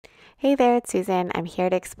Hey there, it's Susan. I'm here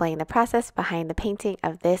to explain the process behind the painting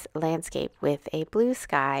of this landscape with a blue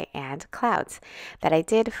sky and clouds that I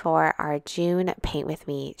did for our June Paint With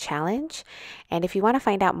Me challenge. And if you want to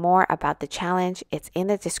find out more about the challenge, it's in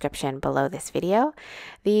the description below this video.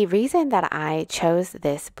 The reason that I chose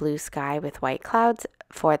this blue sky with white clouds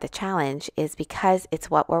for the challenge is because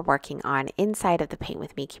it's what we're working on inside of the Paint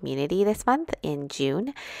With Me community this month in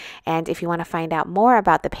June. And if you want to find out more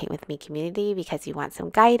about the Paint With Me community because you want some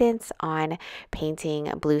guidance on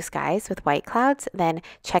painting blue skies with white clouds, then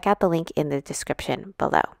check out the link in the description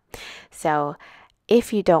below. So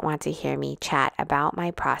if you don't want to hear me chat about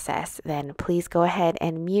my process, then please go ahead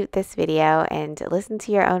and mute this video and listen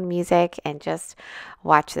to your own music and just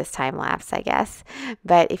watch this time lapse, I guess.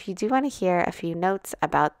 But if you do want to hear a few notes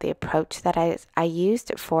about the approach that I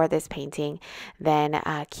used for this painting, then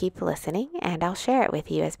keep listening and I'll share it with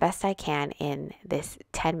you as best I can in this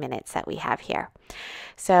 10 minutes that we have here.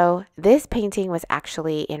 So this painting was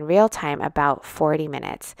actually in real time about 40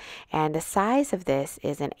 minutes, and the size of this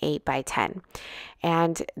is an 8 by 10.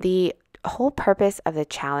 And the whole purpose of the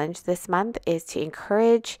challenge this month is to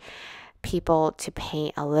encourage people to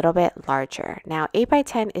paint a little bit larger. Now, 8 by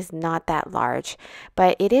 10 is not that large,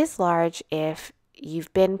 but it is large if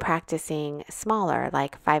you've been practicing smaller,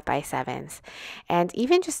 like 5 by 7s. And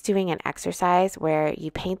even just doing an exercise where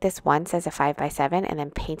you paint this once as a 5 by 7 and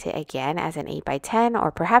then paint it again as an 8 by 10,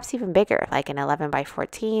 or perhaps even bigger, like an 11 by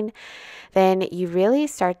 14, then you really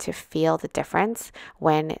start to feel the difference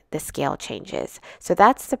when the scale changes. So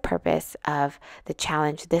that's the purpose of the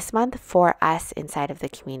challenge this month for us inside of the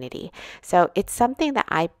community. So it's something that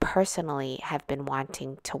I personally have been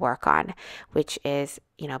wanting to work on, which is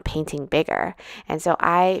painting bigger. And so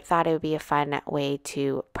I thought it would be a fun way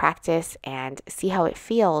to practice and see how it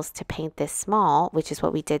feels to paint this small, which is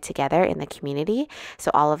what we did together in the community.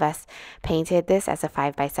 So all of us painted this as a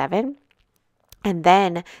 5 by 7. And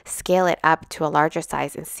then scale it up to a larger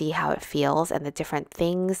size and see how it feels and the different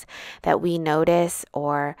things that we notice,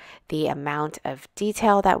 or the amount of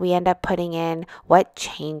detail that we end up putting in, what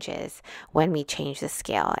changes when we change the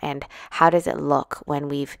scale, and how does it look when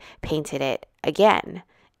we've painted it again,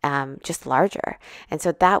 just larger. And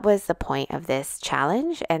so that was the point of this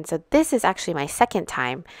challenge. And so this is actually my second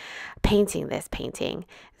time painting this painting.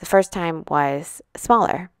 The first time was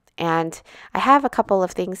smaller. And I have a couple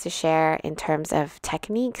of things to share in terms of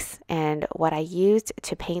techniques and what I used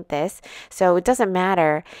to paint this. So it doesn't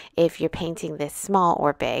matter if you're painting this small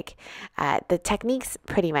or big. The techniques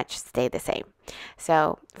pretty much stay the same.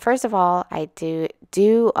 So first of all, I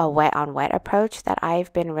do a wet on wet approach that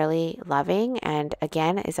I've been really loving, and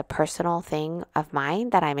again is a personal thing of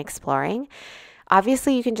mine that I'm exploring.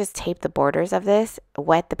 Obviously, you can just tape the borders of this,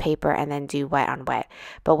 wet the paper, and then do wet on wet.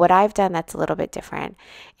 But what I've done that's a little bit different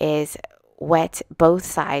is wet both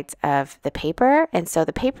sides of the paper. And so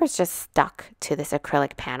the paper is just stuck to this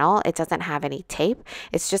acrylic panel. It doesn't have any tape.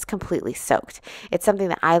 It's just completely soaked. It's something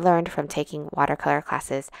that I learned from taking watercolor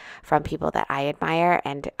classes from people that I admire.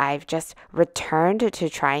 And I've just returned to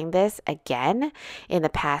trying this again in the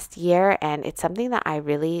past year. And it's something that I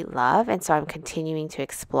really love. And so I'm continuing to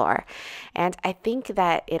explore. And I think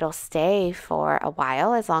that it'll stay for a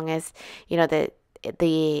while, as long as,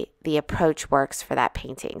 the approach works for that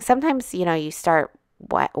painting. Sometimes, you start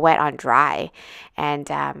wet on dry, and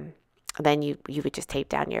then you would just tape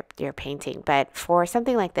down your painting. But for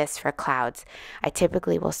something like this, for clouds, I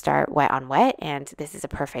typically will start wet on wet, and this is a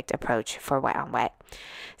perfect approach for wet on wet.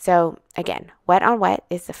 So again, wet on wet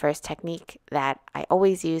is the first technique that I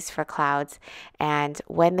always use for clouds. And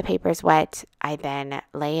when the paper is wet, I then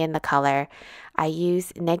lay in the color. I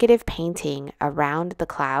use negative painting around the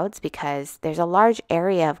clouds because there's a large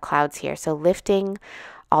area of clouds here. So lifting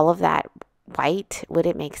all of that white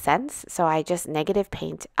wouldn't make sense. So I just negative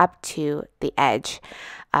paint up to the edge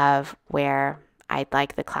of where I'd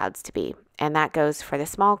like the clouds to be. And that goes for the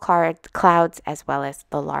small clouds as well as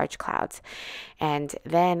the large clouds. And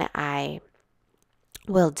then I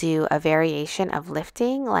will do a variation of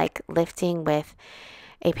lifting, like lifting with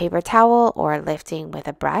a paper towel or lifting with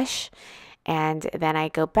a brush. And then I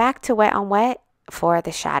go back to wet on wet for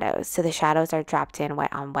the shadows. So the shadows are dropped in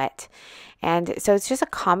wet on wet. And so it's just a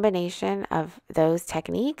combination of those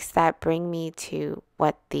techniques that bring me to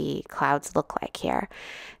what the clouds look like here.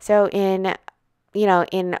 So in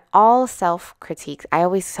all self-critique, I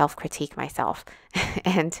always self-critique myself.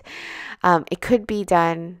 And it could be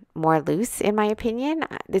done more loose, in my opinion.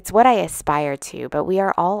 It's what I aspire to, but we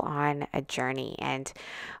are all on a journey, and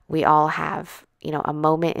we all have, a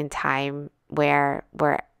moment in time where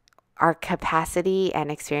our capacity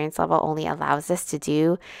and experience level only allows us to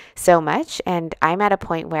do so much. And I'm at a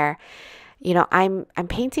point where I'm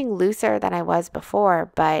painting looser than I was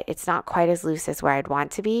before, but it's not quite as loose as where I'd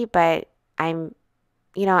want to be. But I'm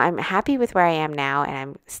happy with where I am now, and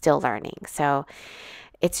I'm still learning. So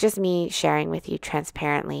it's just me sharing with you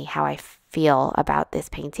transparently how I feel about this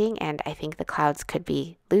painting. And I think the clouds could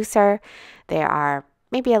be looser. They are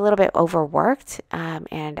maybe a little bit overworked.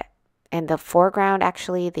 And the foreground,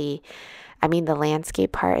 actually, the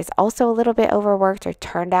landscape part is also a little bit overworked, or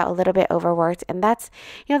turned out a little bit overworked. And that's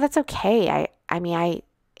okay.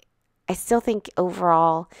 I still think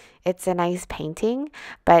overall it's a nice painting,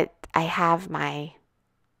 but I have my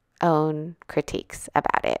own critiques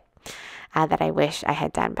about it. That I wish I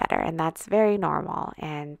had done better, and that's very normal.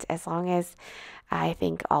 And as long as I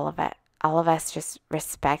think all of us just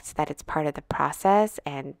respect that it's part of the process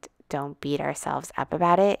and don't beat ourselves up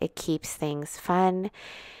about it, it keeps things fun.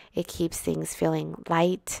 It keeps things feeling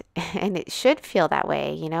light, and it should feel that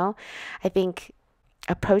way. I think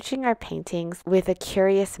approaching our paintings with a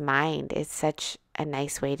curious mind is such a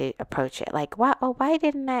nice way to approach it. Like, why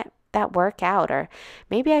didn't that work out? Or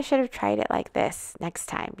maybe I should have tried it like this next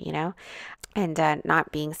time, and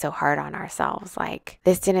not being so hard on ourselves. Like,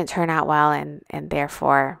 this didn't turn out well, and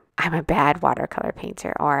therefore I'm a bad watercolor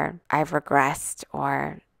painter, or I've regressed,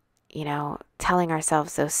 or, telling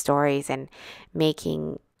ourselves those stories and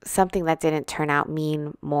making something that didn't turn out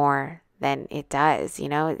mean more than it does.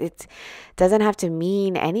 It doesn't have to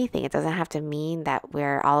mean anything. It doesn't have to mean that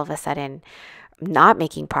we're all of a sudden not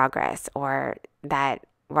making progress, or that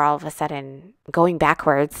we're all of a sudden going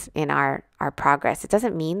backwards in our progress. It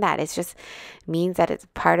doesn't mean that. It just means that it's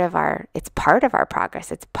part of our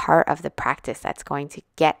progress. It's part of the practice that's going to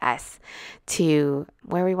get us to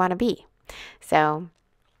where we want to be. So,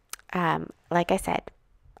 like I said,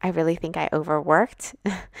 I really think I overworked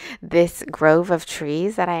this grove of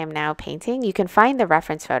trees that I am now painting. You can find the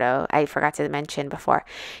reference photo. I forgot to mention before.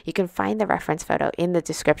 You can find the reference photo in the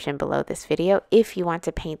description below this video if you want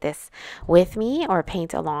to paint this with me or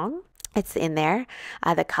paint along. It's in there.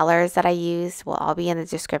 The colors that I used will all be in the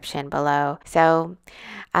description below. So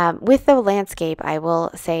with the landscape, I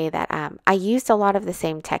will say that I used a lot of the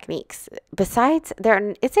same techniques. Besides,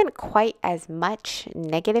 there isn't quite as much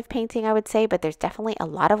negative painting, I would say, but there's definitely a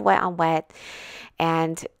lot of wet on wet.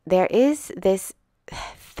 And there is this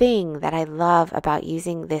thing that I love about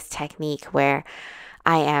using this technique where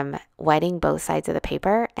I am wetting both sides of the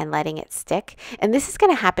paper and letting it stick. And this is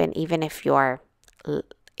going to happen even if you're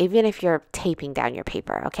taping down your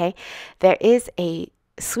paper, okay? There is a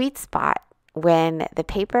sweet spot when the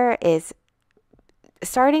paper is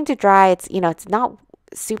starting to dry. It's not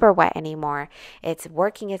super wet anymore. It's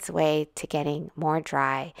working its way to getting more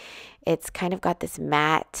dry. It's kind of got this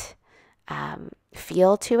matte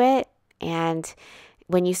feel to it. And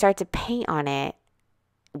when you start to paint on it,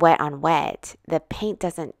 wet on wet, the paint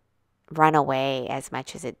doesn't run away as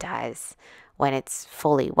much as it does when it's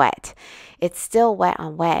fully wet. It's still wet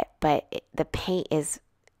on wet, but the paint is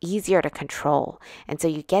easier to control. And so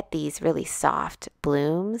you get these really soft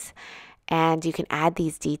blooms, and you can add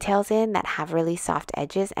these details in that have really soft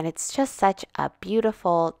edges. And it's just such a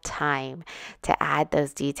beautiful time to add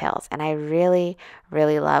those details. And I really,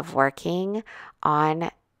 really love working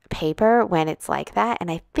on paper when it's like that. And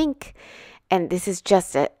I think, and this is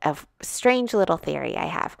just a strange little theory I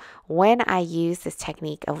have, when I use this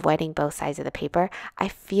technique of wetting both sides of the paper, I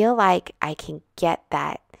feel like I can get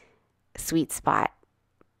that sweet spot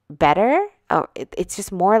better. It's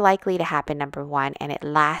just more likely to happen, number one, and it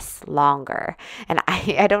lasts longer. And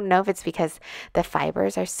I don't know if it's because the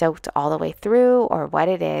fibers are soaked all the way through or what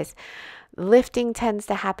it is. Lifting tends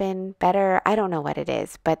to happen better. I don't know what it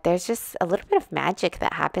is, but there's just a little bit of magic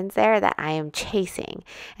that happens there that I am chasing.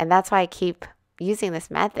 And that's why I keep using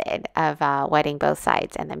this method of wetting both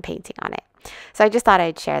sides and then painting on it. So I just thought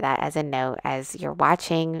I'd share that as a note as you're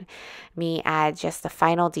watching me add just the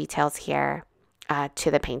final details here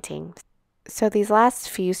to the painting. So these last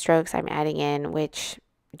few strokes I'm adding in, which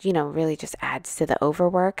really just adds to the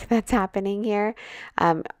overwork that's happening here,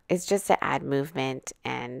 is just to add movement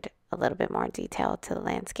and a little bit more detail to the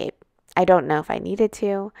landscape. I don't know if I needed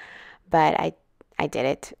to, but I did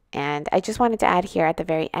it. And I just wanted to add here at the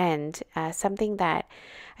very end something that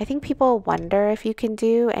I think people wonder if you can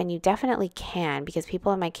do, and you definitely can, because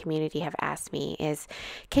people in my community have asked me is,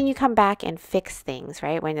 can you come back and fix things,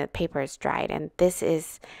 right, when the paper is dried? And this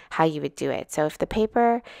is how you would do it. So if the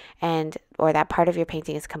paper or that part of your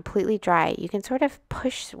painting is completely dry, you can sort of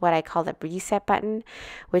push what I call the reset button,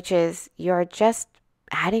 which is you're just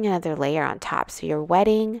adding another layer on top. So you're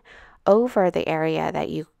wetting over the area that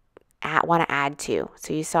you want to add to.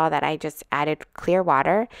 So you saw that I just added clear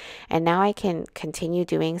water, and now I can continue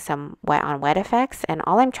doing some wet on wet effects. And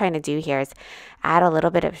all I'm trying to do here is add a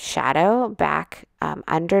little bit of shadow back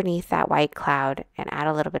underneath that white cloud and add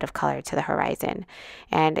a little bit of color to the horizon.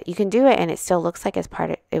 And you can do it and it still looks like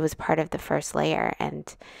it was part of the first layer.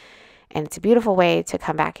 And it's a beautiful way to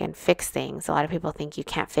come back and fix things. A lot of people think you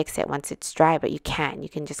can't fix it once it's dry, but you can. You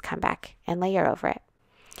can just come back and layer over it.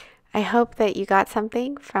 I hope that you got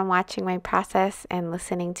something from watching my process and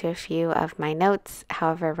listening to a few of my notes,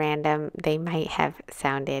 however random they might have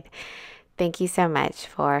sounded. Thank you so much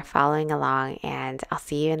for following along, and I'll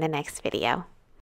see you in the next video.